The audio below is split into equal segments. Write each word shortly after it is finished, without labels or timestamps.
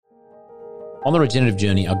On the regenerative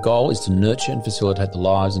journey, our goal is to nurture and facilitate the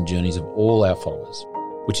lives and journeys of all our followers,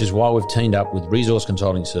 which is why we've teamed up with resource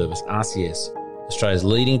consulting service RCS, Australia's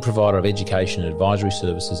leading provider of education and advisory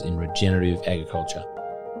services in regenerative agriculture.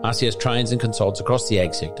 RCS trains and consults across the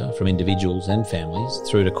ag sector, from individuals and families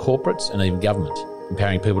through to corporates and even government,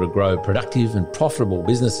 empowering people to grow productive and profitable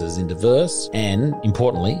businesses in diverse and,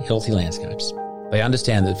 importantly, healthy landscapes. They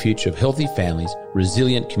understand that the future of healthy families,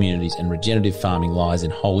 resilient communities and regenerative farming lies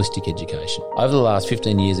in holistic education. Over the last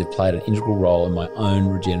 15 years, they've played an integral role in my own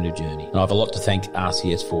regenerative journey, and I have a lot to thank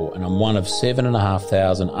RCS for, and I'm one of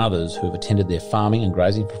 7,500 others who have attended their farming and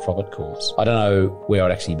grazing for profit course. I don't know where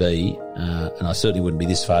I'd actually be, and I certainly wouldn't be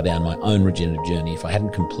this far down my own regenerative journey if I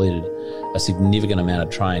hadn't completed a significant amount of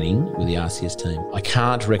training with the RCS team. I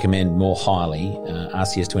can't recommend more highly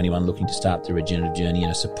RCS to anyone looking to start their regenerative journey in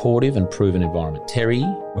a supportive and proven environment. Terry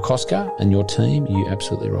McCosker and your team, you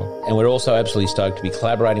absolutely rock. And we're also absolutely stoked to be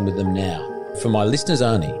collaborating with them now. For my listeners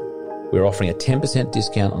only, we're offering a 10%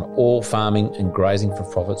 discount on all farming and grazing for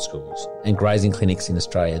profit schools and grazing clinics in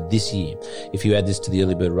Australia this year. If you add this to the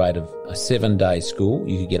early bird rate of a 7-day school,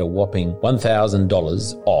 you could get a whopping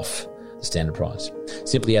 $1,000 off the standard price.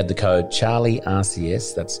 Simply add the code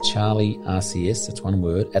CharlieRCS, that's CharlieRCS, that's one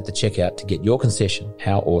word, at the checkout to get your concession.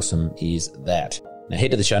 How awesome is that? Now head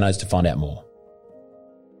to the show notes to find out more.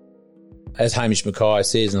 As Hamish Mackay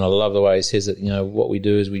says, and I love the way he says it, what we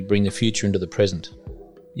do is we bring the future into the present.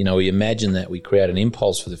 We imagine that, we create an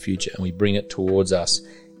impulse for the future and we bring it towards us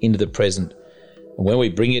into the present. And when we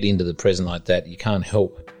bring it into the present like that, you can't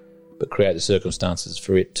help but create the circumstances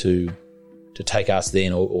for it to take us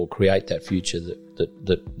then or create that future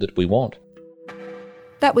that we want.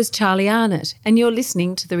 That was Charlie Arnott, and you're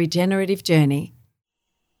listening to The Regenerative Journey.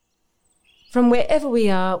 From wherever we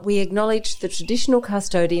are, we acknowledge the traditional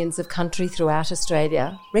custodians of country throughout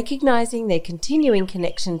Australia, recognising their continuing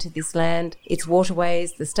connection to this land, its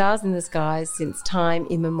waterways, the stars in the skies since time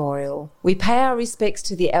immemorial. We pay our respects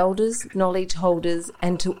to the elders, knowledge holders,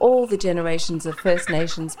 and to all the generations of First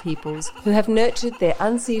Nations peoples who have nurtured their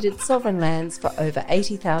unceded sovereign lands for over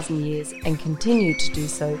 80,000 years and continue to do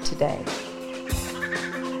so today.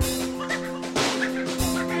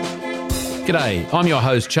 G'day, I'm your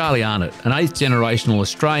host Charlie Arnott, an 8th generational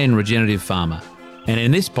Australian regenerative farmer. And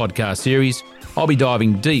in this podcast series, I'll be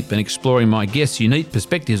diving deep and exploring my guests' unique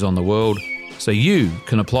perspectives on the world so you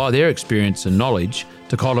can apply their experience and knowledge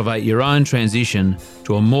to cultivate your own transition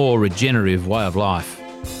to a more regenerative way of life.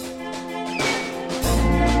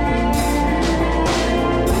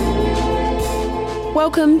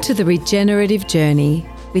 Welcome to The Regenerative Journey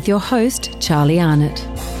with your host Charlie Arnott.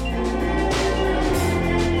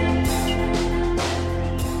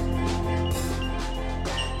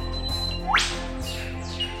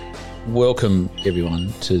 Welcome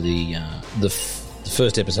everyone to the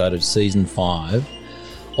first episode of season 5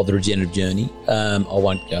 of the Regenerative Journey. I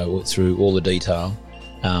won't go through all the detail,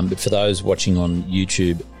 but for those watching on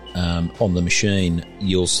YouTube on the machine,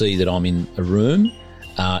 you'll see that I'm in a room.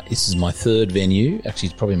 This is my 3rd venue. Actually,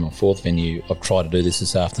 it's probably my 4th venue. I've tried to do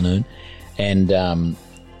this afternoon, and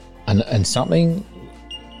something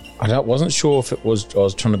I wasn't sure if it was. I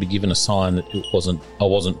was trying to be given a sign that I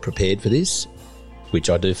wasn't prepared for this, which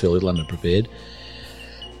I do feel a little underprepared.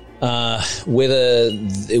 Whether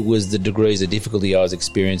it was the degrees of difficulty I was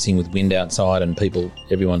experiencing with wind outside and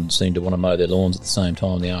everyone seemed to want to mow their lawns at the same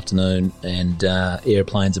time in the afternoon, and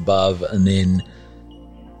airplanes above, and then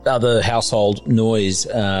other household noise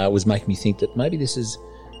was making me think that maybe this is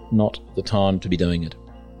not the time to be doing it.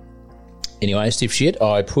 Anyway, stiff shit,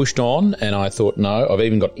 I pushed on and I thought, no, I've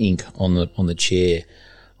even got ink on the chair.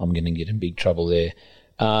 I'm going to get in big trouble there.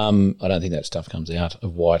 I don't think that stuff comes out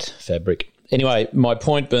of white fabric. Anyway, my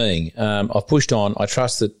point being, I've pushed on. I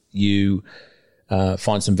trust that you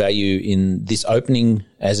find some value in this opening,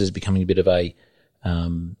 as is becoming a bit of a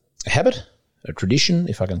habit, a tradition,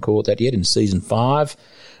 if I can call it that yet, in season 5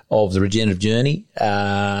 of the Regenerative Journey.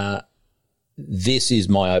 This is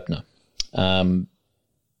my opener.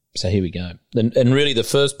 So here we go. And really the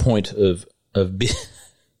first point of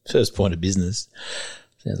business,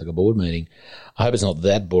 sounds like a board meeting. I hope it's not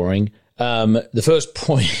that boring. The first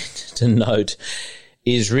point to note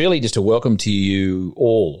is really just a welcome to you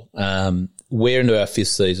all. We're into our 5th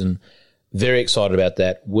season. Very excited about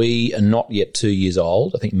that. We are not yet 2 years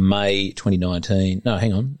old. I think May 2019. No,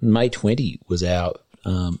 hang on. May 20 was our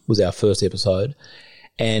first episode,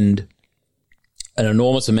 and an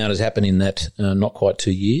enormous amount has happened in that not quite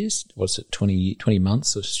 2 years. What's it? 20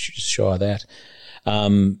 months, or just shy of that.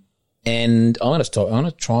 And I'm going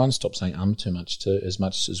to try and stop saying too much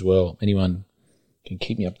as well. Anyone can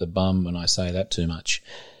keep me up the bum when I say that too much.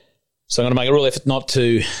 So I'm going to make a real effort not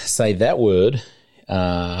to say that word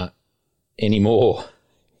anymore,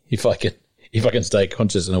 if I can stay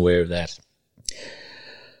conscious and aware of that.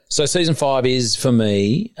 So season 5 is, for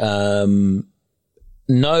me, no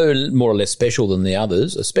more or less special than the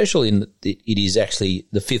others, especially in that it is actually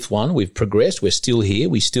the 5th one. We've progressed. We're still here.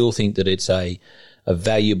 We still think that it's a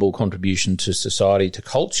valuable contribution to society, to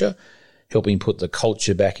culture, helping put the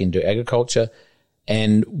culture back into agriculture.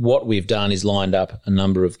 And what we've done is lined up a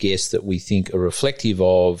number of guests that we think are reflective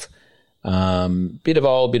of bit of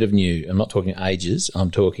old, bit of new. I'm not talking ages.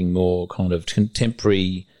 I'm talking more kind of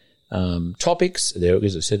contemporary topics. There it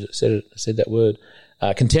is. I said that word.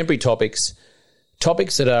 Contemporary topics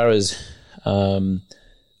that are as,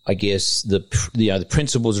 I guess, the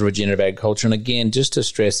principles of regenerative agriculture. And again, just to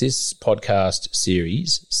stress, this podcast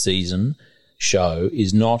season show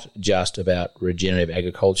is not just about regenerative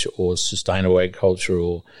agriculture or sustainable agriculture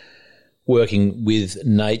or working with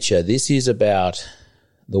nature. This is about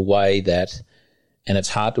the way that, and it's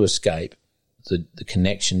hard to escape, the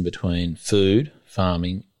connection between food,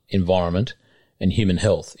 farming, environment, and human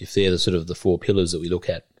health, if they're the sort of the 4 pillars that we look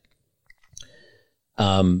at.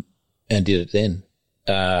 And did it then.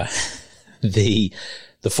 The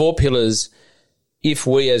 4 pillars, if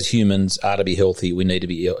we as humans are to be healthy, we need to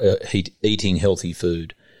be eating healthy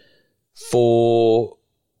food. So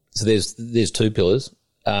there's 2 pillars.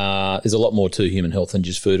 There's a lot more to human health than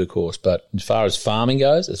just food, of course. But as far as farming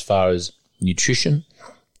goes, as far as nutrition,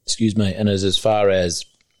 and as far as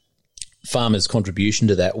farmers' contribution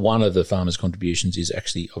to that, one of the farmers' contributions is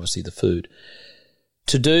actually obviously the food.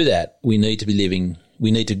 To do that, we need to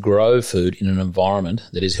grow food in an environment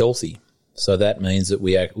that is healthy. So that means that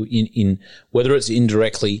we are in whether it's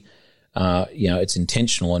indirectly, it's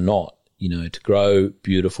intentional or not, to grow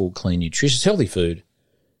beautiful, clean, nutritious, healthy food,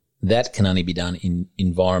 that can only be done in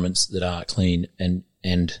environments that are clean and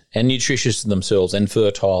nutritious themselves and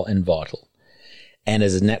fertile and vital and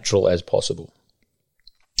as natural as possible.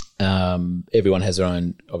 Everyone has their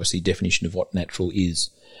own, obviously, definition of what natural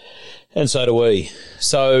is, and so do we.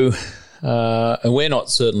 So, and we're not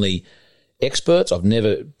certainly experts. I've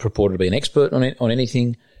never purported to be an expert on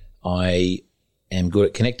anything. I am good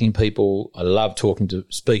at connecting people. I love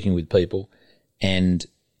speaking with people, and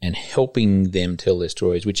helping them tell their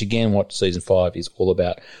stories, which again, what season 5 is all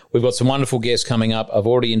about. We've got some wonderful guests coming up. I've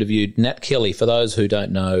already interviewed Nat Kelly. For those who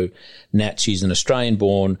don't know Nat, she's an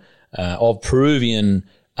Australian-born of Peruvian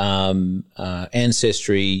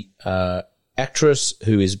ancestry actress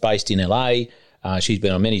who is based in LA. She's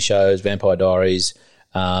been on many shows, Vampire Diaries,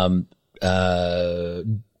 Dynasty,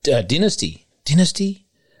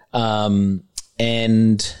 and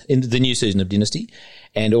in the new season of Dynasty.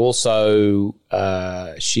 And also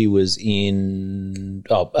she was in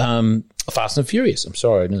Fast and Furious. I'm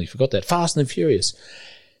sorry, I nearly forgot that. Fast and Furious.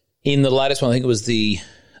 In the latest one, I think it was the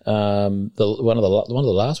one of the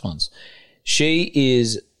last ones.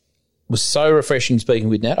 She was so refreshing speaking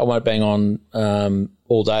with Nat. I won't bang on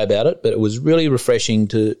all day about it, but it was really refreshing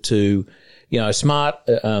to a smart,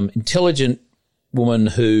 intelligent woman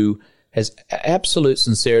who has absolute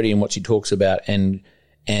sincerity in what she talks about and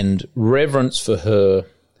reverence for her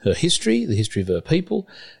history, the history of her people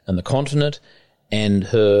and the continent, and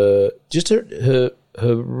her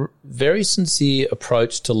very sincere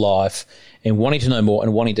approach to life and wanting to know more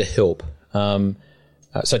and wanting to help.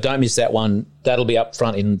 So don't miss that one. That'll be up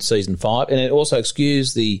front in season 5. And it also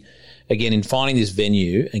excuse in finding this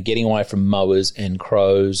venue and getting away from mowers and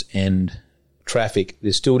crows and traffic,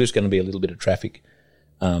 there's still just going to be a little bit of traffic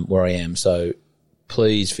where I am. So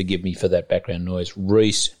please forgive me for that background noise.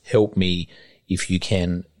 Reese, help me if you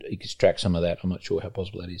can extract some of that. I'm not sure how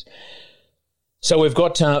possible that is. So we've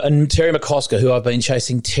got Terry McCosker, who I've been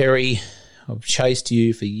chasing. Terry, I've chased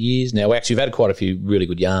you for years now. Actually, we've had quite a few really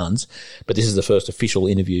good yarns, but this is the first official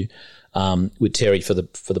interview with Terry for the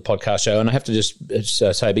podcast show. And I have to just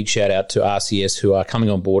say a big shout out to RCS, who are coming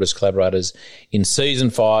on board as collaborators in season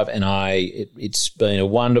 5. And it's been a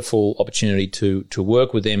wonderful opportunity to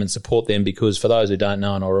work with them and support them, because for those who don't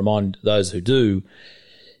know, and I'll remind those who do,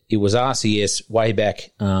 it was RCS way back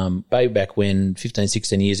when, 15,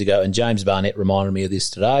 16 years ago. And James Barnett reminded me of this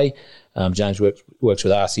today. James works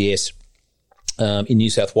with RCS in New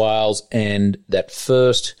South Wales, and that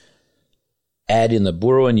first ad in the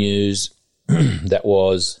Burra News that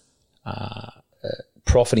was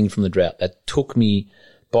profiting from the drought, that took me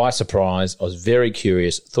by surprise. I was very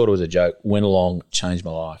curious, thought it was a joke, went along, changed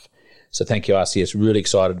my life. So thank you, RCS. Really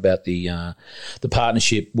excited about the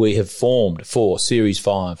partnership we have formed for Series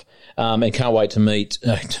 5, and can't wait to meet.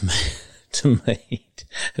 I've met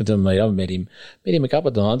him a couple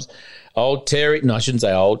of times. Old Terry, no, I shouldn't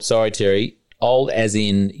say old. Sorry, Terry. Old as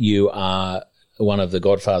in you are one of the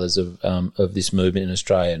godfathers of this movement in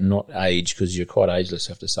Australia, not age, because you're quite ageless,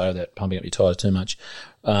 I have to say, without pumping up your tyres too much.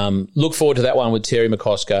 Look forward to that one with Terry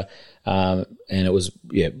McCosker, and it was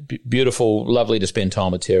beautiful, lovely to spend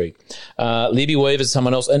time with Terry. Libby Weaver's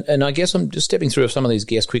someone else, and I guess I'm just stepping through some of these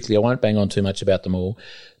guests quickly. I won't bang on too much about them all,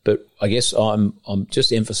 but I guess I'm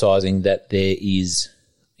just emphasising that there is,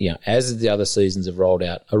 as the other seasons have rolled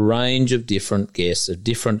out, a range of different guests, of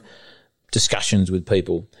different discussions with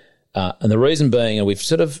people. And the reason being, and we've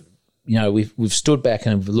sort of, we've stood back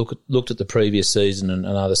and looked at the previous season and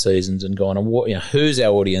other seasons and gone, who's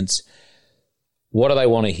our audience? What do they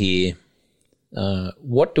want to hear?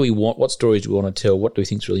 What do we want? What stories do we want to tell? What do we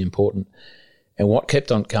think is really important? And what kept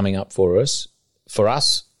on coming up for us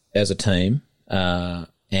as a team,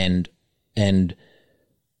 and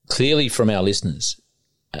clearly from our listeners,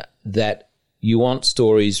 that you want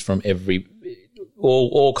stories from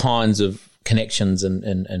all kinds of connections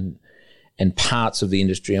and parts of the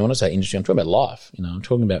industry. And when I say industry, I'm talking about life. I'm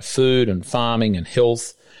talking about food and farming and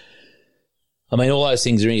health. I mean, all those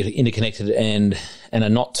things are interconnected and are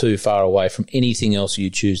not too far away from anything else you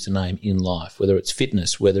choose to name in life, whether it's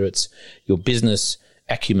fitness, whether it's your business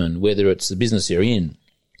acumen, whether it's the business you're in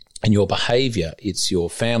and your behaviour, it's your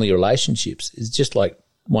family relationships. It's just like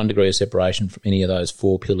 1 degree of separation from any of those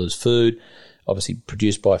 4 pillars. Food, obviously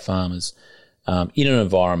produced by farmers, in an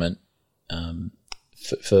environment,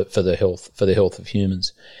 for the health of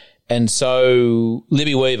humans. And so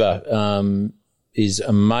Libby Weaver is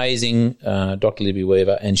amazing, Dr. Libby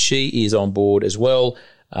Weaver, and she is on board as well.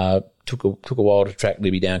 Took a while to track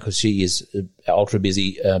Libby down because she is ultra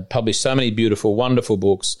busy, published so many beautiful, wonderful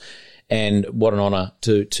books, and what an honour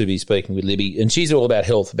to be speaking with Libby. And she's all about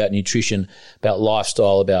health, about nutrition, about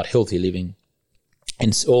lifestyle, about healthy living,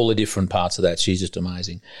 and all the different parts of that. She's just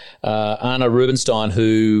amazing. Arnott Rubinstein,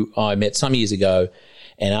 who I met some years ago,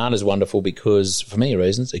 and Arnott's wonderful because, for many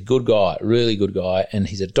reasons, a good guy, really good guy, and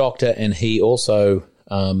he's a doctor, and he also,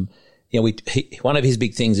 one of his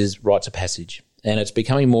big things is rites of passage, and it's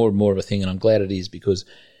becoming more and more of a thing, and I'm glad it is, because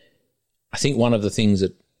I think one of the things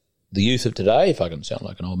that the youth of today, if I can sound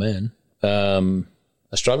like an old man, are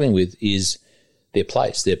struggling with is their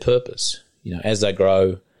place, their purpose. As they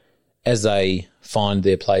grow, as they find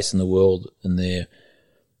their place in the world and their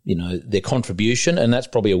contribution, and that's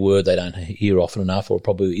probably a word they don't hear often enough, or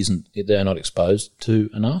probably they're not exposed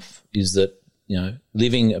to enough, is that,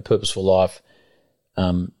 living a purposeful life,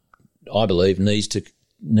 I believe, needs to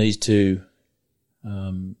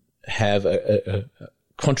have a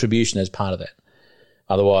contribution as part of that.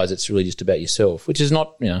 Otherwise, it's really just about yourself, which is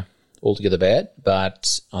not, altogether bad,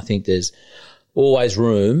 but I think there's always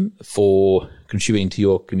room for contributing to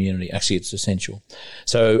your community. Actually, it's essential.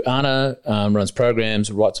 So Arnott runs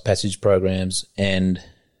programs, rites of passage programs, and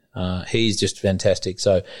he's just fantastic.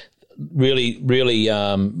 So really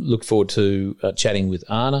look forward to chatting with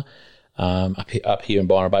Arnott up here in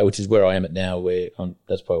Byron Bay, which is where I am at now.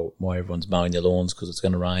 That's probably why everyone's mowing their lawns, because it's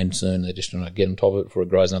going to rain soon. They're just trying to get on top of it before it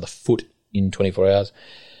grows another foot in 24 hours.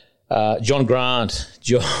 John Grant.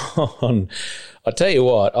 John, I tell you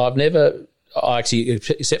what,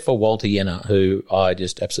 except for Walter Yenner, who I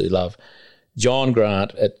just absolutely love, John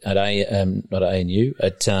Grant at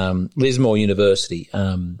Lismore University.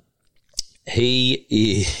 He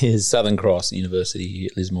is Southern Cross University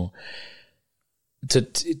at Lismore.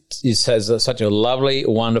 Has such a lovely,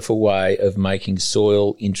 wonderful way of making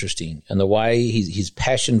soil interesting, and the way his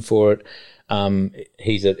passion for it.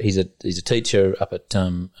 He's a teacher up at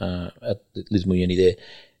Lismore Uni there.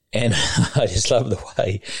 And I just love the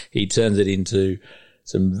way he turns it into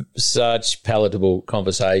such palatable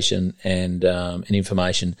conversation and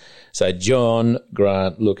information. So John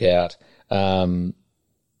Grant, look out. And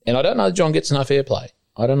I don't know if John gets enough airplay.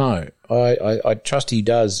 I don't know. I trust he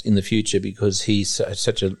does in the future, because he's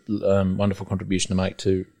such a wonderful contribution to make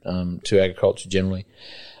to agriculture generally.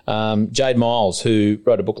 Jade Miles, who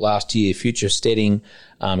wrote a book last year, Future Steading.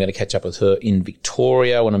 I'm going to catch up with her in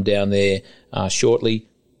Victoria when I'm down there shortly.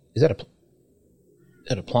 Is that a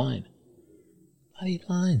plane? Bloody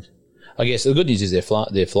planes. I guess the good news is they're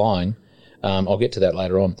flying. I'll get to that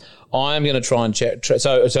later on. I'm going to try and chat.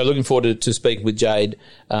 So looking forward to speaking with Jade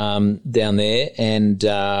down there and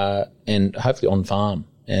hopefully on farm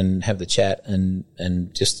and have the chat and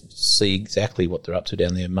just see exactly what they're up to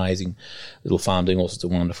down there. Amazing little farm, doing all sorts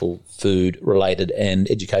of wonderful food-related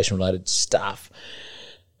and education-related stuff.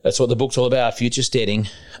 That's what the book's all about, future steading,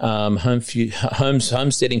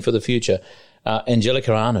 homesteading for the future.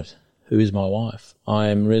 Angelica Arnott, who is my wife, I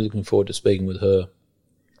am really looking forward to speaking with her.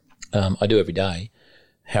 I do every day.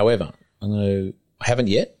 However, I haven't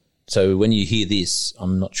yet. So when you hear this,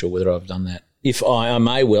 I'm not sure whether I've done that if I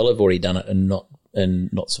may well have already done it and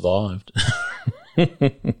not survived.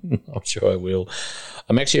 I'm sure I will.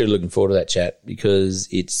 I'm actually looking forward to that chat because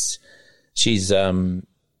she's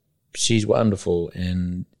wonderful,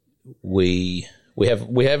 and we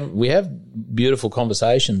have beautiful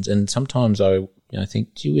conversations, and sometimes I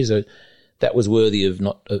think, gee whiz, that was worthy of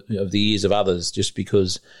the ears of others, just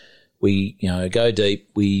because we go deep,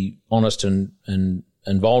 we honest and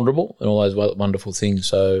vulnerable, and all those wonderful things.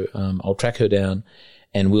 So I'll track her down,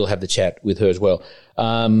 and we'll have the chat with her as well.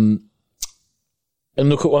 And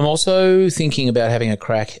look, I'm also thinking about having a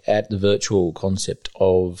crack at the virtual concept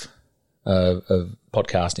of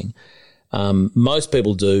podcasting. Most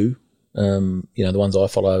people do. The ones I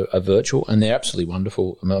follow are virtual, and they're absolutely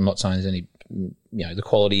wonderful. I'm not saying there's any, the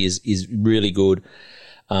quality is really good.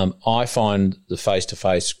 I find the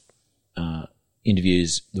face-to-face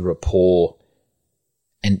interviews, the rapport,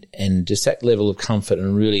 and just that level of comfort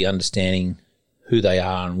and really understanding who they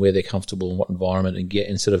are and where they're comfortable and what environment,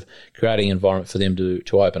 and sort of creating an environment for them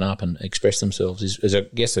to open up and express themselves is I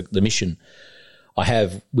guess the mission I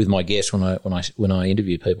have with my guests when I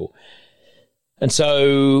interview people. And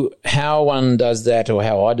so how one does that, or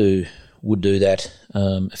how I would do that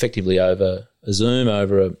effectively over a Zoom,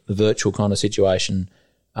 over a virtual kind of situation,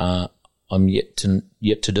 I'm yet to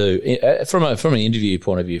do. From an interview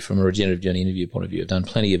point of view, from a regenerative journey interview point of view, I've done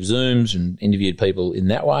plenty of Zooms and interviewed people in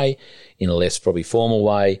that way, in a less probably formal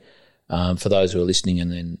way, for those who are listening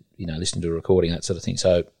and then listening to a recording, that sort of thing.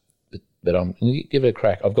 So, but I'm going to give it a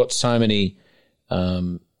crack. I've got so many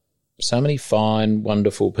fine,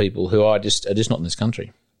 wonderful people who are just not in this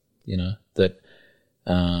country. That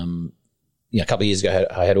a couple of years ago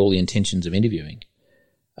I had all the intentions of interviewing.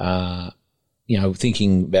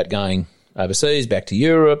 Thinking about going overseas, back to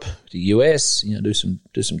Europe, to US, do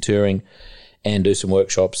some touring and do some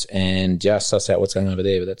workshops and just suss out what's going on over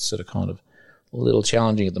there. But that's sort of kind of a little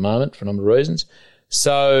challenging at the moment for a number of reasons.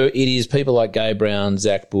 So it is people like Gabe Brown,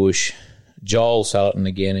 Zach Bush, Joel Sullivan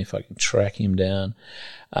again, if I can track him down.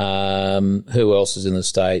 Who else is in the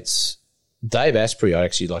States? Dave Asprey I'd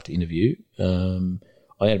actually like to interview. I think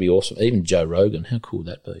it'd be awesome. Even Joe Rogan, how cool would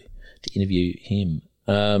that be to interview him?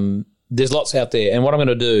 There's lots out there. And what I'm going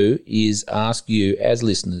to do is ask you as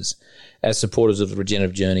listeners, as supporters of the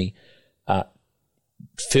Regenerative Journey,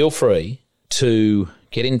 feel free to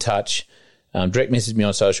get in touch, direct message me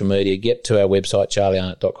on social media, get to our website,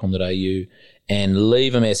 charliearnott.com.au, and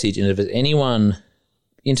leave a message. And if there's anyone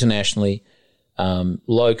internationally,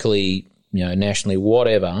 locally, nationally,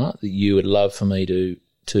 whatever, that you would love for me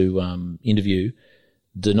to interview,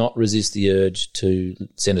 do not resist the urge to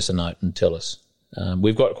send us a note and tell us.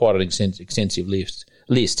 We've got quite an extensive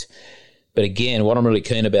list. But again, what I'm really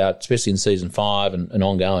keen about, especially in season 5 and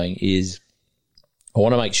ongoing, is I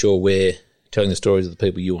want to make sure we're telling the stories of the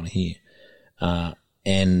people you want to hear.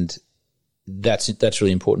 And that's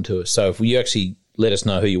really important to us. So if you actually let us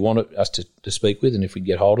know who you want us to speak with, and if we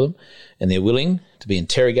get hold of them and they're willing to be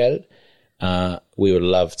interrogated, we would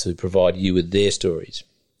love to provide you with their stories.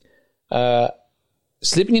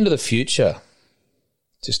 Slipping into the future,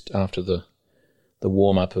 just after the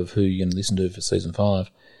warm-up of who you're going to listen to for season 5,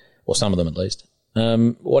 or some of them at least.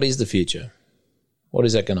 What is the future? What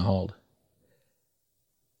is that going to hold?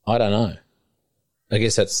 I don't know. I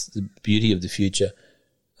guess that's the beauty of the future.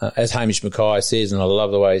 As Hamish Mackay says, and I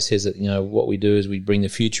love the way he says it, what we do is we bring the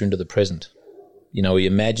future into the present. We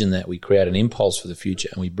imagine that, we create an impulse for the future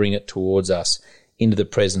and we bring it towards us into the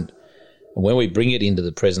present. And when we bring it into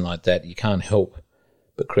the present like that, you can't help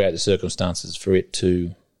but create the circumstances for it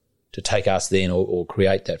to take us then, or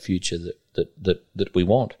create that future that we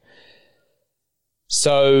want.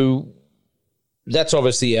 So that's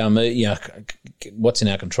obviously our, what's in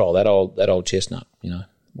our control, that old chestnut,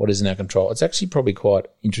 what is in our control. It's actually probably quite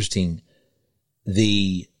interesting,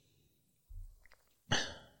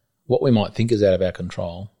 what we might think is out of our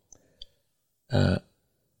control,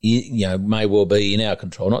 may well be in our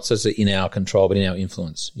control, not just in our control, but in our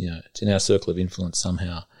influence. It's in our circle of influence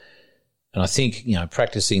somehow. And I think,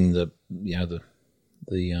 practicing the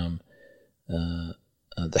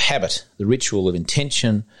habit, the ritual of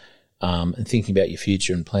intention, and thinking about your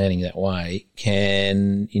future and planning that way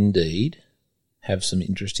can indeed have some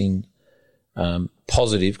interesting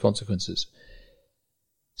positive consequences.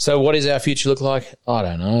 So what does our future look like? I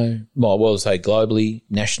don't know. Might well say globally,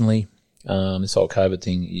 nationally. This whole COVID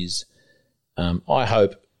thing is, I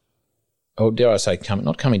hope, or dare I say,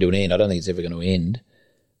 not coming to an end. I don't think it's ever going to end.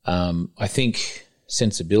 I think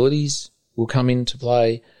sensibilities will come into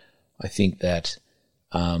play. I think that,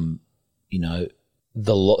 the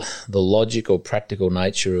logic or practical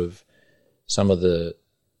nature of some of the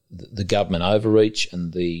the government overreach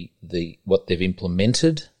and the what they've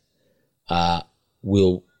implemented,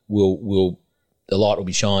 will the light will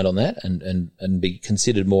be shined on that and be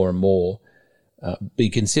considered more and more, be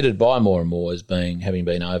considered by more and more as having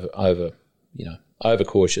been over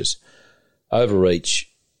cautious,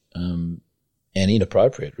 overreach, and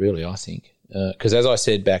inappropriate. Really, I think, because as I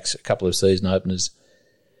said back a couple of season openers,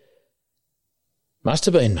 must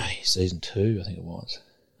have been maybe season 2, I think it was.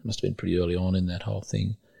 It must have been pretty early on in that whole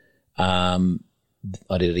thing. I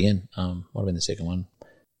did it again. Might have been the second one.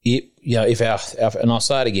 If our and I'll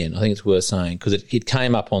say it again, I think it's worth saying because it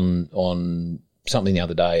came up on something the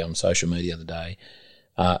other day on social media the other day,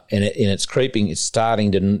 and it's creeping. It's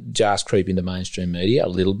starting to just creep into mainstream media a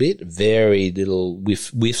little bit. Very little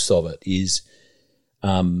whiffs of it is,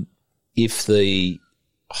 if the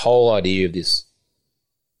whole idea of this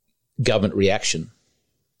government reaction,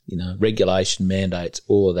 regulation, mandates,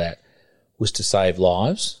 all of that, was to save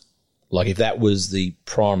lives. Like if that was the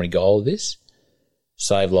primary goal of this,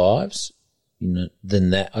 save lives, then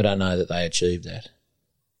that I don't know that they achieved that.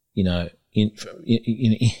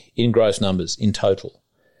 In gross numbers, in total.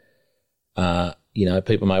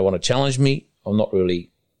 People may want to challenge me. I'm not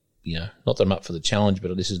really, not that I'm up for the challenge,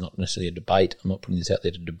 but this is not necessarily a debate. I'm not putting this out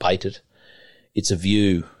there to debate it. It's a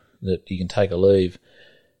view that you can take or leave.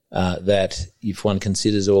 That if one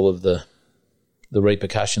considers all of the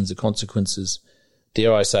repercussions, the consequences,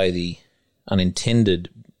 dare I say the unintended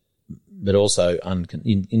but also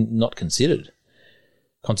not considered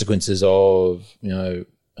consequences of,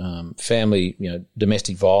 family,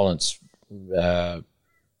 domestic violence,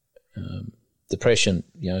 depression,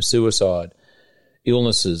 suicide,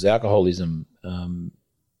 illnesses, alcoholism. I'm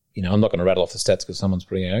not going to rattle off the stats because someone's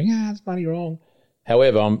putting out, that's bloody wrong.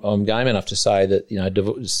 However, I'm game enough to say that,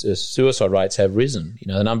 suicide rates have risen.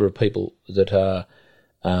 The number of people that are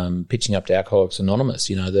pitching up to Alcoholics Anonymous,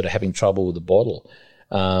 that are having trouble with the bottle.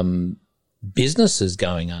 Businesses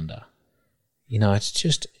going under. It's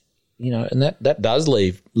just, and that does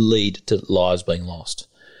lead to lives being lost.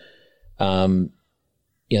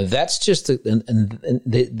 That's just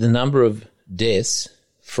the number of deaths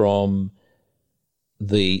from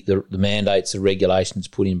the mandates, the regulations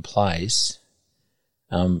put in place,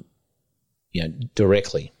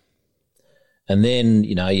 directly. And then,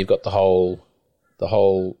 you've got the whole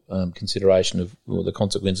consideration of the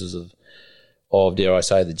consequences of, dare I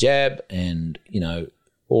say, the jab and,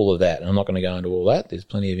 all of that. And I'm not going to go into all that. There's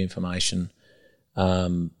plenty of information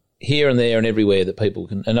here and there and everywhere that people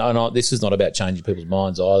can. And this is not about changing people's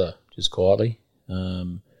minds either, just quietly.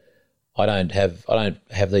 I don't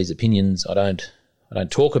have these opinions. I don't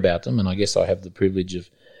talk about them, and I guess I have the privilege of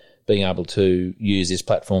being able to use this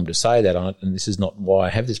platform to say that on it. And this is not why I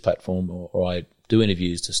have this platform or I do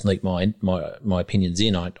interviews to sneak my opinions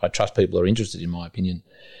in. I trust people are interested in my opinion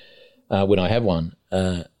when I have one.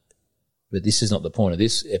 But this is not the point of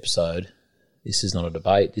this episode. This is not a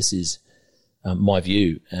debate. This is my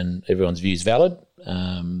view, and everyone's view is valid.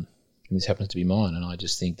 And this happens to be mine. And I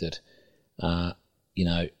just think that,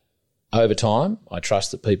 over time, I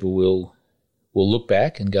trust that people will look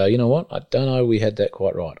back and go, you know what, I don't know we had that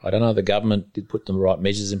quite right. I don't know the government did put the right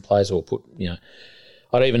measures in place or I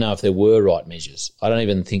don't even know if there were right measures. I don't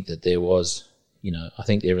even think that there was, I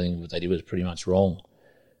think everything they did was pretty much wrong.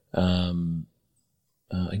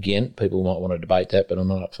 Again, people might want to debate that, but I'm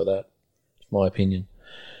not up for that. It's my opinion.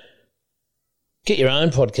 Get your own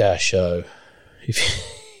podcast show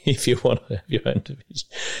if you want to have your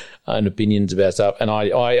own opinions about stuff. And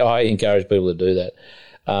I encourage people to do that.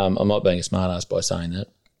 I'm not being a smart ass by saying that.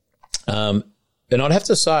 And I'd have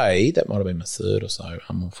to say, that might have been my third or so,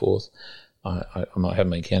 I'm on fourth. I haven't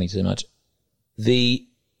been counting too much. I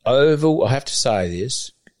have to say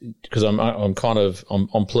this, because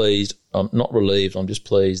I'm pleased. I'm not relieved. I'm just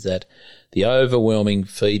pleased that the overwhelming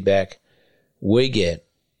feedback we get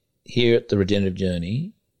here at the Regenerative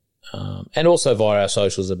Journey, and also via our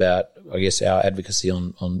socials about, I guess, our advocacy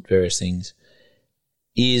on various things,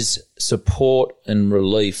 is support and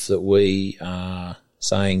relief that we are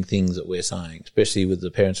saying things that we're saying, especially with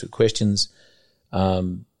the Parents with Questions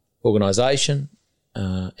organisation,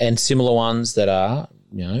 and similar ones that are,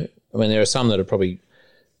 there are some that are probably,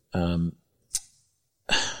 I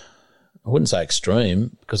wouldn't say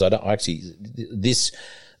extreme, because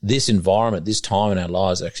this environment, this time in our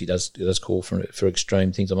lives actually does call for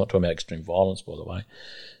extreme things. I'm not talking about extreme violence, by the way,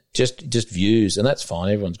 just views, and that's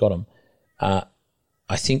fine. Everyone's got them.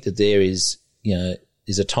 I think that there is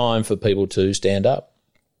a time for people to stand up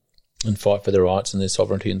and fight for their rights and their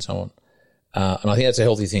sovereignty and so on. And I think that's a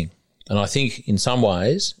healthy thing. And I think in some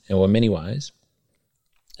ways, or in many ways,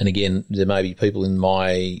 And again, there may be people in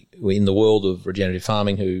the world of regenerative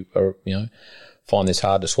farming who are, find this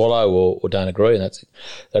hard to swallow or don't agree, and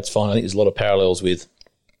that's fine. I think there's a lot of parallels with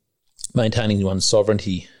maintaining one's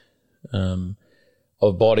sovereignty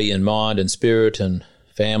of body and mind and spirit and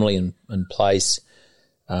family and place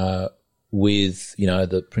with,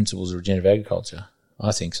 the principles of regenerative agriculture.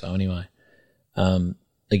 I think so anyway.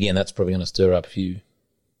 Again, that's probably going to stir up a few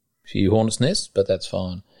hornets' nests, but that's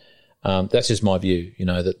fine. That's just my view,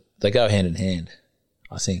 that they go hand in hand,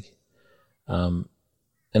 I think. And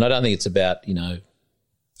I don't think it's about,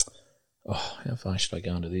 how far should I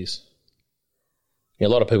go into this? A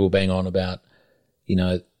lot of people bang on about,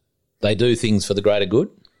 they do things for the greater good.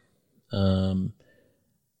 And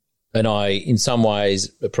I, in some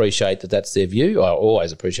ways, appreciate that that's their view. I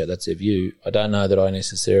always appreciate that's their view. I don't know that I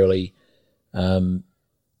necessarily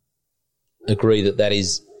agree that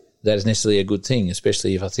is necessarily a good thing,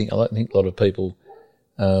 especially if I think a lot of people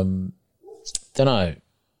don't know.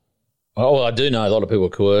 Well, I do know a lot of people are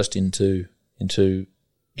coerced into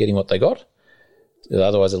getting what they got.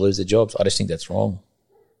 Otherwise, they lose their jobs. I just think that's wrong.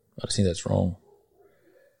 I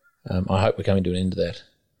hope we're coming to an end to that.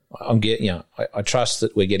 I trust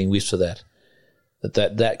that we're getting whiffs of that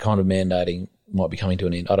kind of mandating might be coming to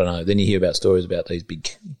an end. I don't know. Then you hear about stories about these big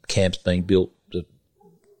camps being built to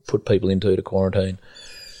put people into to quarantine.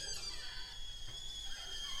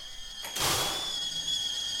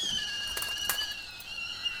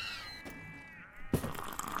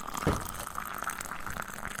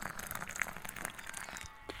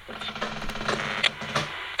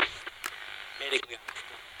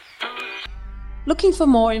 Looking for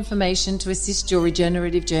more information to assist your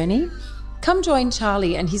regenerative journey? Come join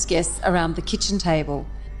Charlie and his guests around the kitchen table,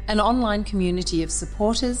 an online community of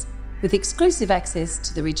supporters with exclusive access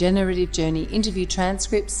to the regenerative journey interview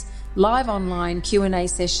transcripts, live online Q&A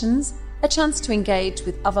sessions, a chance to engage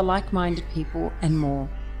with other like-minded people and more.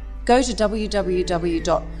 Go to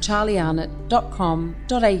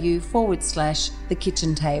www.charliearnott.com.au/the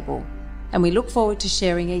kitchen table, and we look forward to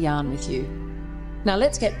sharing a yarn with you. Now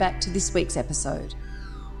let's get back to this week's episode.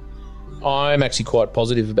 I'm actually quite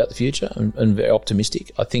positive about the future and very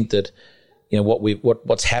optimistic. I think that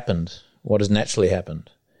what's happened, what has naturally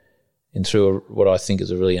happened, and through what I think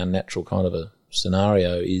is a really unnatural kind of a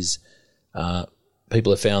scenario, is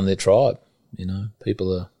people have found their tribe.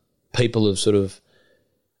 People have sort of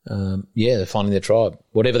they're finding their tribe,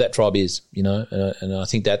 whatever that tribe is. And I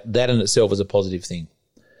think that in itself is a positive thing.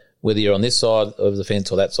 Whether you're on this side of the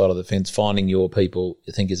fence or that side of the fence, finding your people,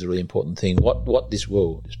 I think, is a really important thing. What this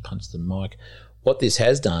will just punch the mic. What this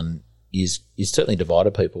has done is certainly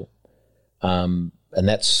divided people, and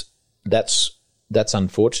that's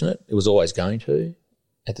unfortunate. It was always going to.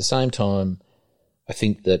 At the same time, I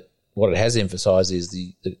think that what it has emphasised is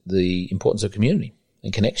the importance of community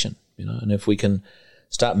and connection. And if we can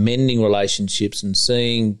start mending relationships and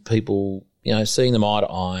seeing people, seeing them eye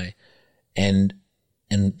to eye, and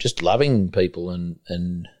just loving people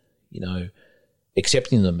and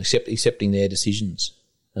accepting them, accepting their decisions.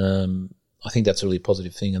 I think that's a really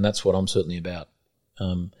positive thing, and that's what I'm certainly about.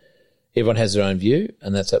 Everyone has their own view,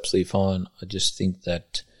 and that's absolutely fine. I just think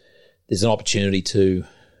that there's an opportunity to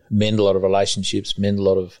mend a lot of relationships, mend a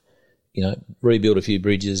lot of, rebuild a few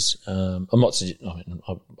bridges. I'll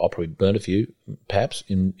probably burn a few, perhaps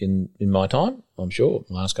in my time. I'm sure,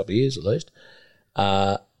 the last couple of years at least.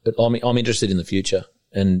 But I'm interested in the future.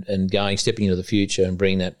 And stepping into the future and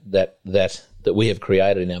bringing that we have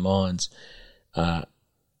created in our minds, and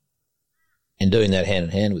doing that hand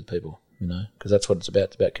in hand with people, because that's what it's about.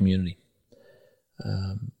 It's about community.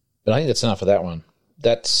 But I think that's enough of that one.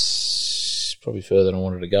 That's probably further than I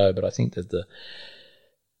wanted to go, but I think that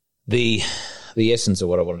the essence of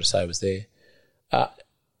what I wanted to say was there.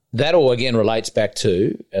 That all again relates back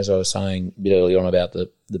to, as I was saying a bit earlier on, about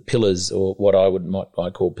the pillars, or what I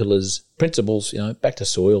call pillars, principles. Back to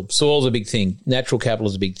soil. Soil's a big thing. Natural capital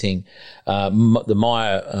is a big thing. The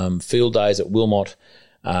Maya field days at Wilmot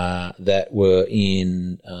that were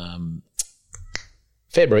in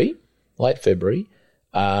late February,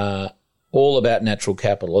 all about natural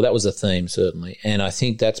capital. Well, that was the theme, certainly, and I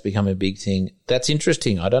think that's become a big thing. That's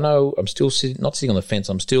interesting. I don't know. I'm still not sitting on the fence.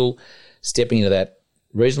 I'm still stepping into that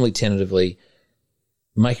reasonably tentatively,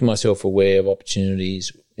 making myself aware of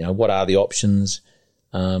opportunities. What are the options?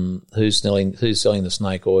 Who's selling the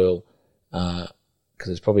snake oil? Because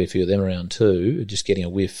there's probably a few of them around too. Just getting a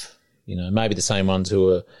whiff. Maybe the same ones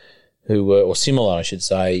who were or similar, I should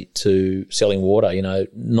say, to selling water.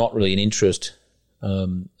 Not really an interest,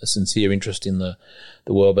 a sincere interest in the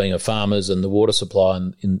well-being of farmers and the water supply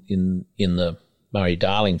in the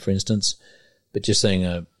Murray-Darling, for instance, but just seeing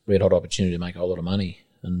a red-hot opportunity to make a whole lot of money.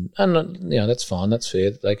 And that's fine, that's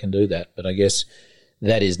fair, they can do that. But I guess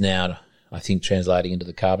that is now, I think, translating into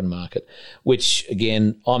the carbon market, which,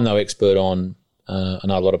 again, I'm no expert on. I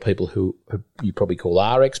know a lot of people who you probably call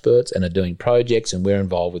are experts and are doing projects, and we're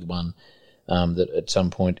involved with one that at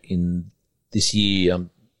some point in this year I'm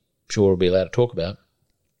sure we'll be allowed to talk about.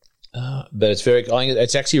 But I think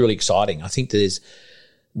it's actually really exciting. I think there's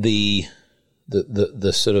the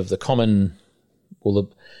sort of the common,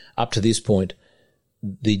 up to this point,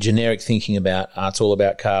 the generic thinking about it's all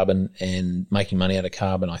about carbon and making money out of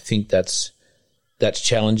carbon. I think that's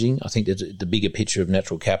challenging. I think that the bigger picture of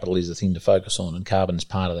natural capital is the thing to focus on, and carbon is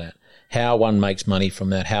part of that. How one makes money from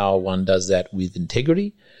that, how one does that with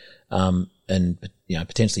integrity, and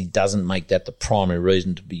potentially doesn't make that the primary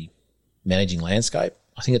reason to be managing landscape.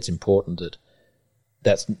 I think it's important that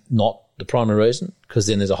that's not the primary reason, because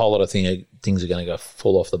then there's a whole lot of things are going to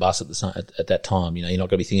fall off the bus at that time. You're not going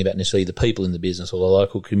to be thinking about necessarily the people in the business or the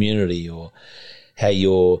local community or how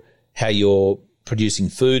you're producing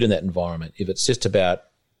food in that environment. If it's just about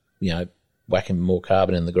whacking more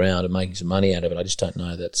carbon in the ground and making some money out of it, I just don't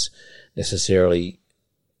know that's necessarily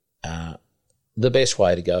the best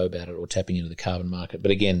way to go about it, or tapping into the carbon market.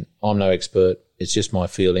 But again, I'm no expert. It's just my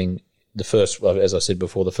feeling. As I said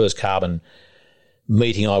before, the first carbon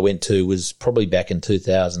meeting I went to was probably back in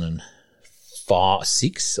 2005,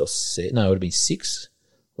 6 or 7. No, it would have been 6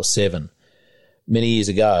 or 7, many years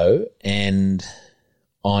ago, and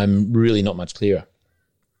I'm really not much clearer.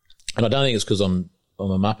 And I don't think it's because I'm a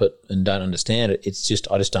muppet and don't understand it. It's just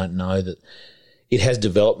I just don't know that it has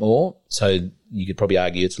developed more. So you could probably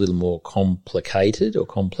argue it's a little more complicated or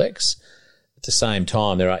complex. At the same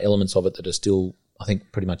time, there are elements of it that are still, I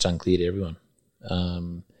think, pretty much unclear to everyone.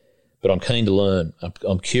 But I'm keen to learn.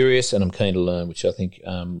 I'm curious and I'm keen to learn, which I think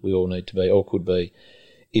we all need to be, or could be,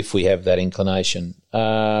 if we have that inclination.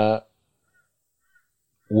 Where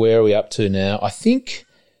are we up to now? I think,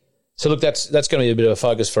 so look, that's going to be a bit of a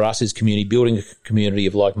focus for us, is community, building a community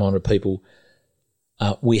of like-minded people.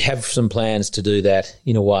 We have some plans to do that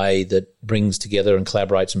in a way that brings together and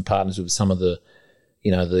collaborates and partners with some of the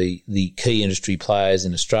key industry players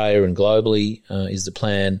in Australia and globally, is the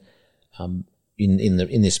plan.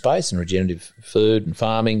 In this space, in regenerative food and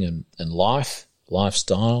farming and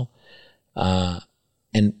lifestyle,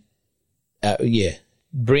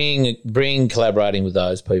 bring collaborating with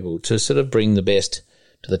those people to sort of bring the best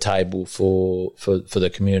to the table for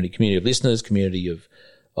the community of listeners, community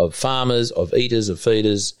of farmers, of eaters, of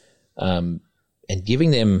feeders, and giving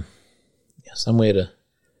them somewhere to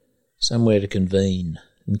convene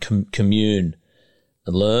and commune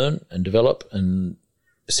and learn and develop, and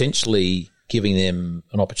essentially giving them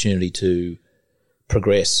an opportunity to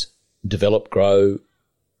progress, develop, grow,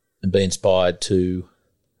 and be inspired to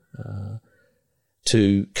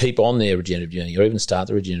keep on their regenerative journey, or even start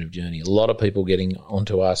the regenerative journey. A lot of people getting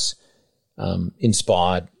onto us,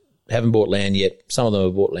 inspired, haven't bought land yet. Some of them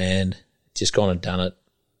have bought land, just gone and done it,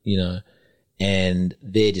 and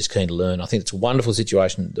they're just keen to learn. I think it's a wonderful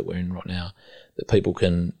situation that we're in right now, that people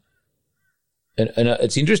can, and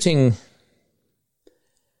it's interesting.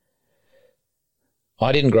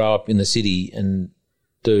 I didn't grow up in the city and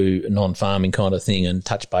do a non-farming kind of thing and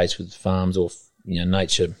touch base with farms or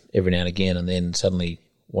nature every now and again, and then suddenly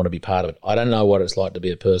want to be part of it. I don't know what it's like to be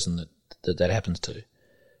a person that happens to.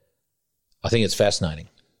 I think it's fascinating.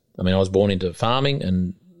 I mean, I was born into farming,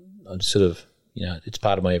 and I just sort of, it's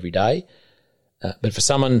part of my everyday. But for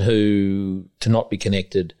someone to not be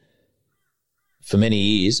connected for many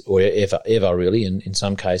years, or ever really, and in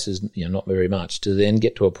some cases, not very much, to then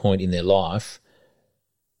get to a point in their life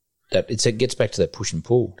that it gets back to that push and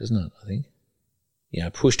pull, doesn't it, I think?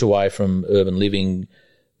 Pushed away from urban living,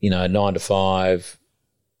 9 to 5,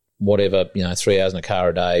 whatever, 3 hours in a car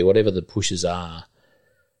a day, whatever the pushes are,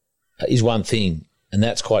 is one thing. And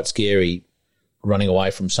that's quite scary, running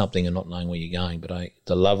away from something and not knowing where you're going. But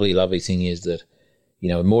the lovely, lovely thing is that,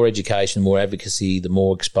 more education, more advocacy, the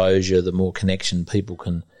more exposure, the more connection people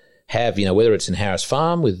can have, whether it's in Harris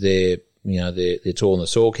Farm with their It's All in the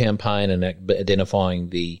Soil campaign and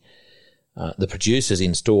identifying the producers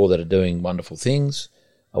in store that are doing wonderful things,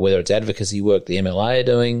 or whether it's advocacy work the MLA are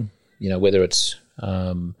doing, whether it's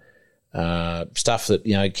stuff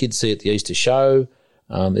that, kids see at the Easter show.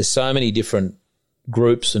 There's so many different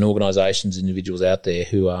groups and organisations, individuals out there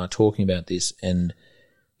who are talking about this, and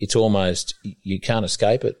it's almost, you can't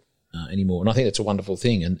escape it anymore. And I think that's a wonderful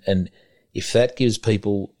thing. And if that gives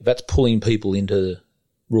people, if that's pulling people into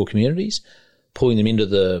rural communities, pulling them into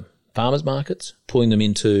the farmers markets, pulling them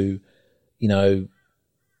into,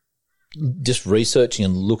 just researching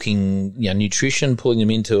and looking, nutrition, pulling them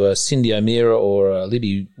into a Cindy O'Meara or a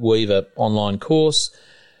Libby Weaver online course,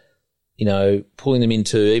 pulling them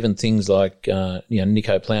into even things like,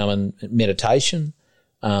 Nico Plowman meditation,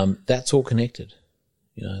 that's all connected.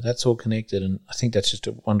 That's all connected, and I think that's just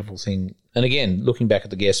a wonderful thing. And again, looking back at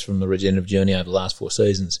the guests from the Regenerative Journey over the last 4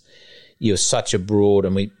 seasons, you're such a broad,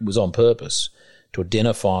 and it was on purpose to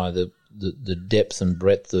identify the depth and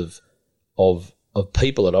breadth of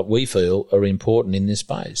people that we feel are important in this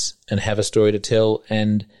space and have a story to tell,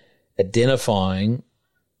 and identifying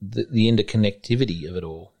the interconnectivity of it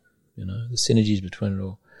all, the synergies between it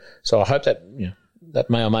all. So I hope that, that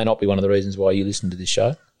may or may not be one of the reasons why you listen to this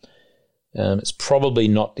show. It's probably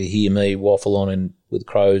not to hear me waffle on with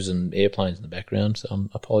crows and airplanes in the background, so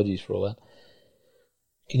apologies for all that.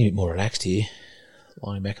 Getting a bit more relaxed here,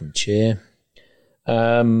 lying back in the chair.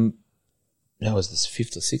 That was the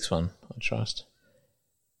 5th or 6th one, I trust.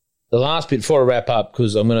 The last bit before I wrap up,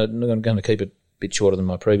 because I'm going to keep it a bit shorter than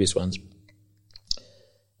my previous ones.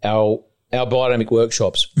 Our biodynamic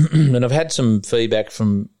workshops, and I've had some feedback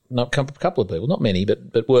from a couple of people, not many,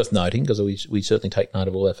 but worth noting, because we certainly take note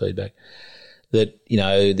of all that feedback, that,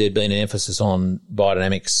 there'd been an emphasis on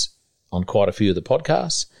biodynamics on quite a few of the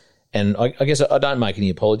podcasts. And I guess I don't make any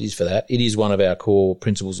apologies for that. It is one of our core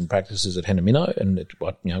principles and practices at Hannah Minnow, and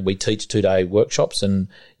we teach 2-day workshops, and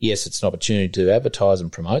yes, it's an opportunity to advertise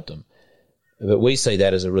and promote them. But we see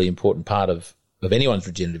that as a really important part of anyone's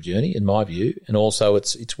regenerative journey, in my view, and also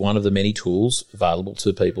it's one of the many tools available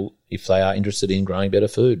to people if they are interested in growing better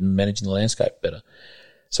food and managing the landscape better.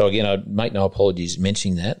 So again, I make no apologies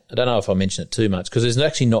mentioning that. I don't know if I mention it too much, because there's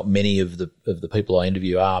actually not many of the people I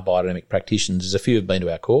interview are biodynamic practitioners. There's a few who've been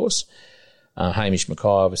to our course. Hamish Mackay,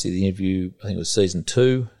 obviously the interview, I think it was season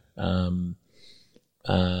 2. But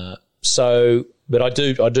I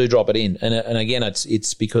do drop it in, and again,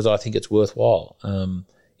 it's because I think it's worthwhile.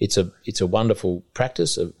 It's a wonderful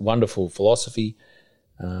practice, a wonderful philosophy,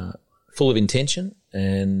 full of intention,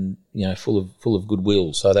 and full of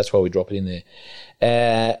goodwill. So that's why we drop it in there.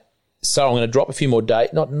 So I'm going to drop a few more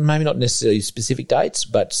dates, maybe not necessarily specific dates,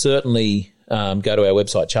 but certainly go to our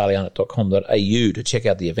website charliearnott.com.au to check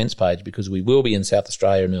out the events page, because we will be in South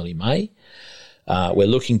Australia in early May. We're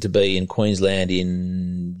looking to be in Queensland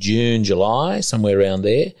in June, July, somewhere around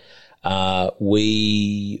there. By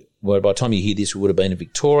the time you hear this, we would have been in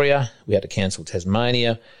Victoria. We had to cancel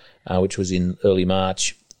Tasmania, which was in early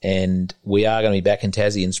March. And we are going to be back in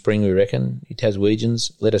Tassie in spring, we reckon. You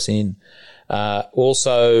Taswegians, let us in.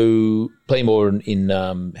 Also, plenty more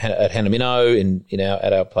at Hannah Minnow,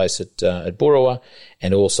 at our place at Boorowa,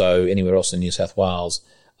 and also anywhere else in New South Wales.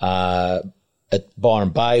 At Byron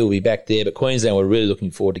Bay, we'll be back there. But Queensland, we're really looking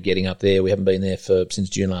forward to getting up there. We haven't been there since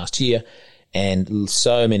June last year. And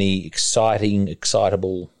so many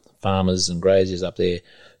excitable farmers and graziers up there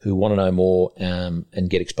who want to know more and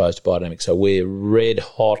get exposed to biodynamics. So we're red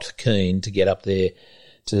hot keen to get up there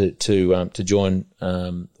to join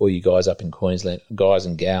all you guys up in Queensland, guys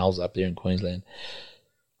and gals up there in Queensland.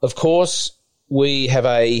 Of course, we have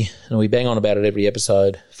and we bang on about it every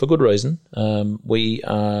episode for good reason.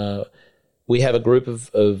 We have a group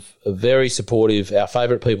of very supportive, our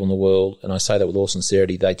favourite people in the world, and I say that with all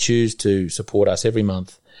sincerity. They choose to support us every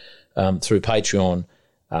month through Patreon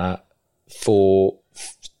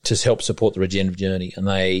to help support the regenerative journey. And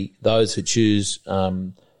those who choose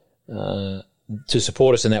to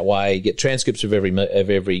support us in that way get transcripts of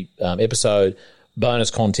every episode, bonus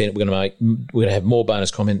content. We're going to have more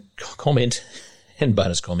bonus comment and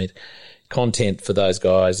bonus content for those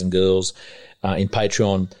guys and girls in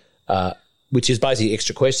Patreon. Which is basically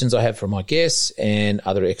extra questions I have from my guests and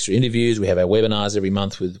other extra interviews. We have our webinars every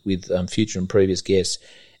month with future and previous guests,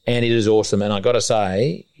 and it is awesome. And I got to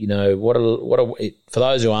say, for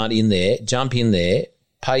those who aren't in there, jump in there,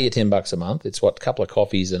 pay your $10 a month. It's a couple of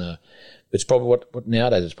coffees and it's probably what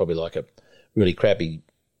nowadays it's probably like a really crappy,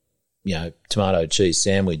 tomato cheese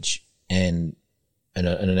sandwich and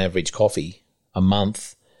an average coffee a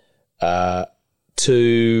month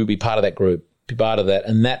to be part of that group. Be part of that,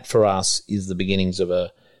 and that for us is the beginnings of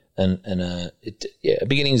a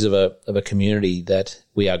community that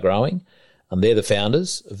we are growing, and they're the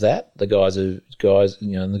founders of that. The guys and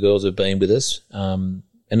the girls have been with us, and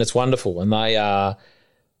it's wonderful. And they are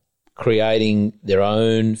creating their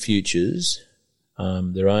own futures,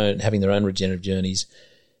 having their own regenerative journeys,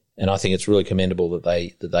 and I think it's really commendable that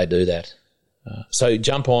they do that. So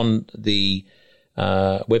jump on the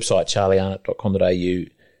website charliearnott.com.au.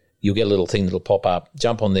 You'll get a little thing that'll pop up.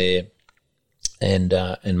 Jump on there and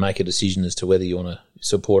make a decision as to whether you want to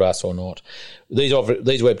support us or not. These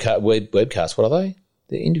webcasts, what are they?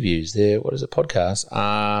 They're interviews. Podcasts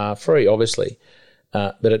are free, obviously.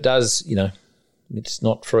 But it does, it's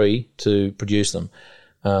not free to produce them.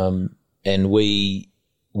 And we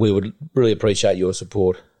we would really appreciate your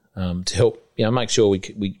support to help, make sure we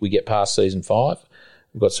get past season 5.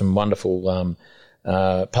 We've got some wonderful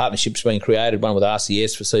partnerships being created, one with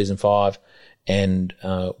RCS for season 5, and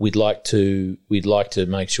we'd like to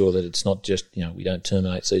make sure that it's not just, we don't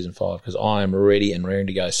terminate season 5, because I am ready and raring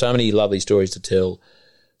to go. So many lovely stories to tell,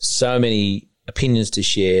 so many opinions to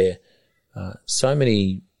share, so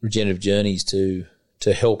many regenerative journeys to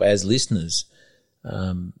help as listeners,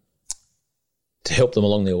 to help them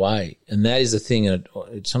along their way. And that is the thing, and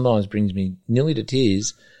it sometimes brings me nearly to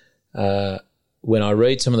tears when I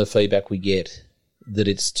read some of the feedback we get, that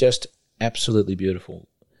it's just absolutely beautiful,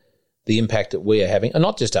 the impact that we are having. And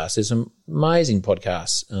not just us, there's some amazing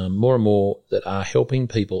podcasts, more and more, that are helping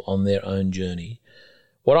people on their own journey.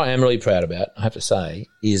 What I am really proud about, I have to say,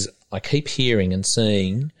 is I keep hearing and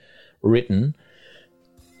seeing written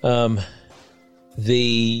the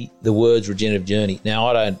words regenerative journey. Now,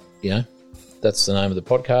 I don't, that's the name of the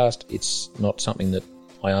podcast. It's not something that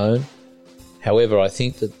I own. However, I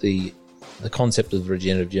think that the concept of the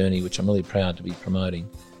regenerative journey, which I'm really proud to be promoting,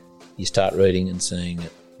 you start reading and seeing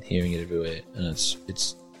it, hearing it everywhere, and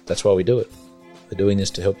that's why we do it. We're doing this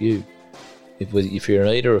to help you. If you're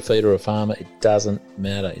an eater, a feeder, or a farmer, it doesn't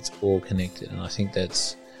matter. It's all connected, and I think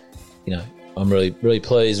that's, I'm really, really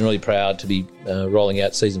pleased and really proud to be rolling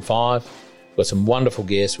out season 5. We've got some wonderful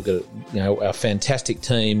guests. We've got our fantastic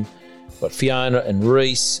team. We've got Fiona and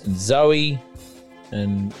Reese and Zoe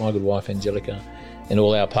and my good wife Angelica and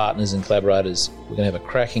all our partners and collaborators. We're going to have a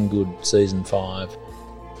cracking good season 5,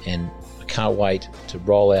 and I can't wait to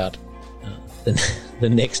roll out the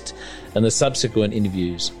next and the subsequent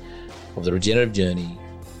interviews of the regenerative journey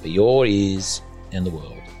for your ears and the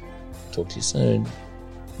world. Talk to you soon.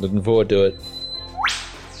 Looking forward to it.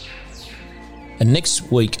 And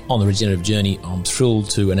next week on the regenerative journey, I'm thrilled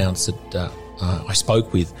to announce that I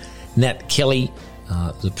spoke with Nat Kelly,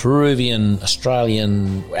 the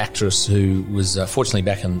Peruvian-Australian actress who was fortunately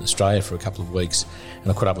back in Australia for a couple of weeks,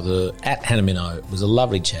 and I caught up with her at Hannah Minnow. It was a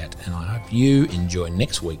lovely chat, and I hope you enjoy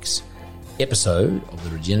next week's episode of the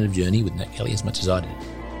regenerative journey with Nat Kelly as much as I did.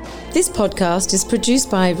 This podcast is produced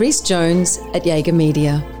by Rhys Jones at Jaeger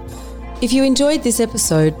Media. If you enjoyed this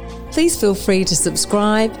episode, please feel free to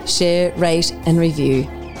subscribe, share, rate and review.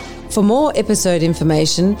 For more episode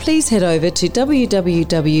information, please head over to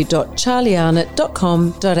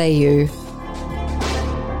www.charliearnott.com.au.